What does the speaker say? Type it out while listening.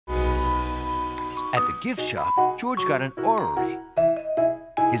At the gift shop, George got an orrery,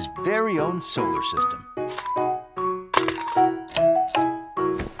 his very own solar system.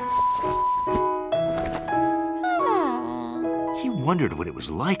 He wondered what it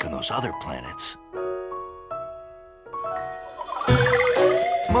was like on those other planets.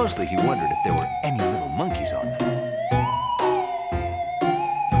 Mostly he wondered if there were any little monkeys on them.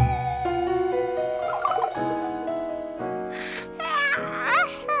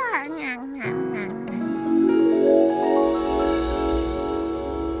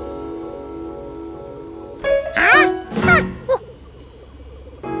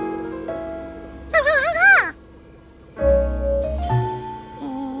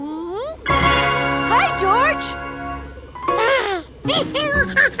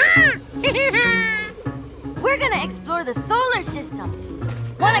 We're gonna explore the solar system.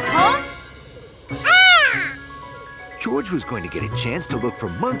 Wanna come? George was going to get a chance to look for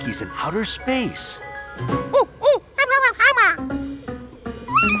monkeys in outer space.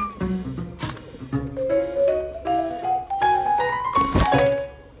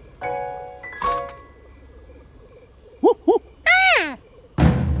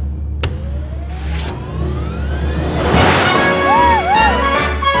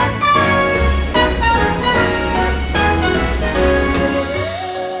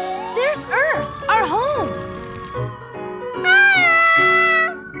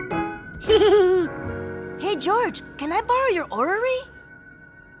 George, can I borrow your orrery?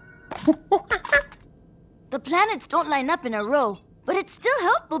 The planets don't line up in a row, but it's still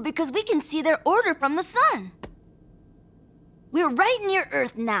helpful because we can see their order from the sun. We're right near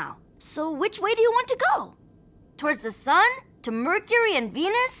Earth now, so which way do you want to go? Towards the sun, to Mercury and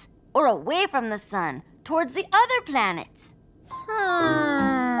Venus, or away from the sun, towards the other planets?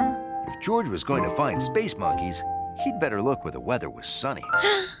 If George was going to find space monkeys, he'd better look where the weather was sunny.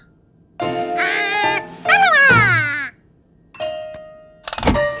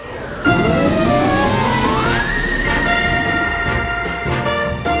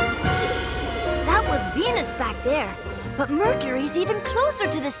 Back there, but Mercury's even closer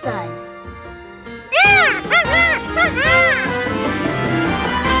to the sun.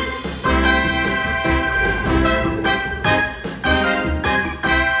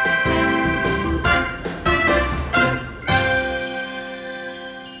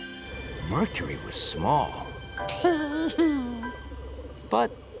 Mercury was small, but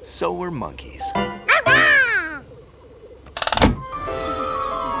so were monkeys.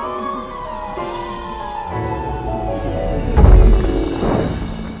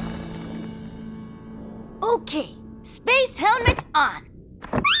 Okay, space helmets on.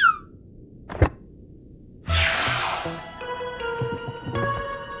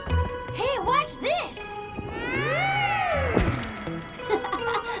 Hey, watch this!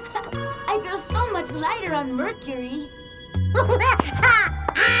 I feel so much lighter on Mercury.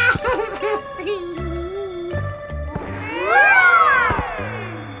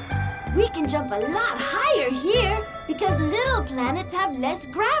 We can jump a lot higher here because little planets have less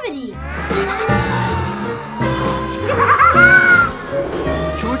gravity.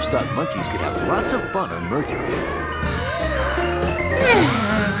 George thought monkeys could have lots of fun on Mercury.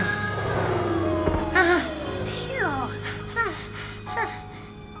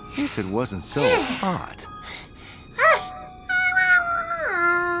 If it wasn't so hot.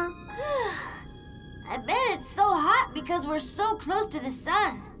 I bet it's so hot because we're so close to the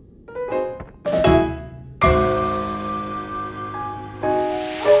sun.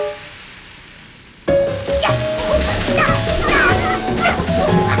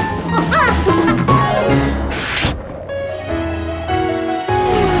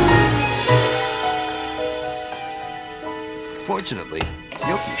 Fortunately,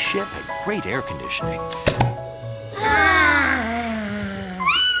 Yoki's ship had great air conditioning.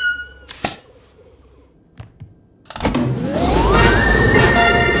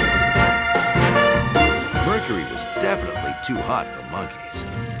 Mercury was definitely too hot for monkeys.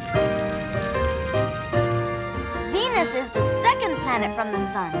 Venus is the second planet from the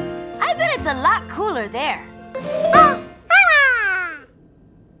sun. I bet it's a lot cooler there.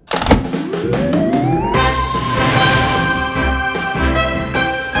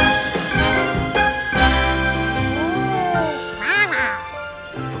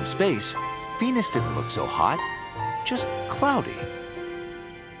 From space, Venus didn't look so hot, just cloudy.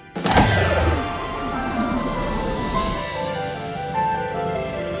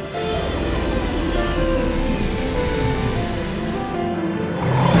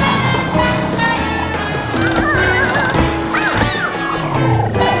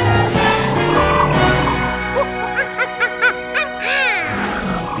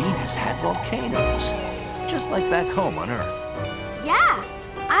 Venus had volcanoes, just like back home on Earth. Yeah,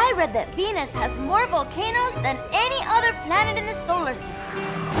 I read that Venus has more volcanoes than any other planet in the solar system.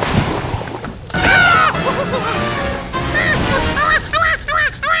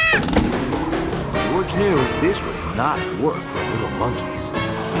 George knew this would not work for little monkeys.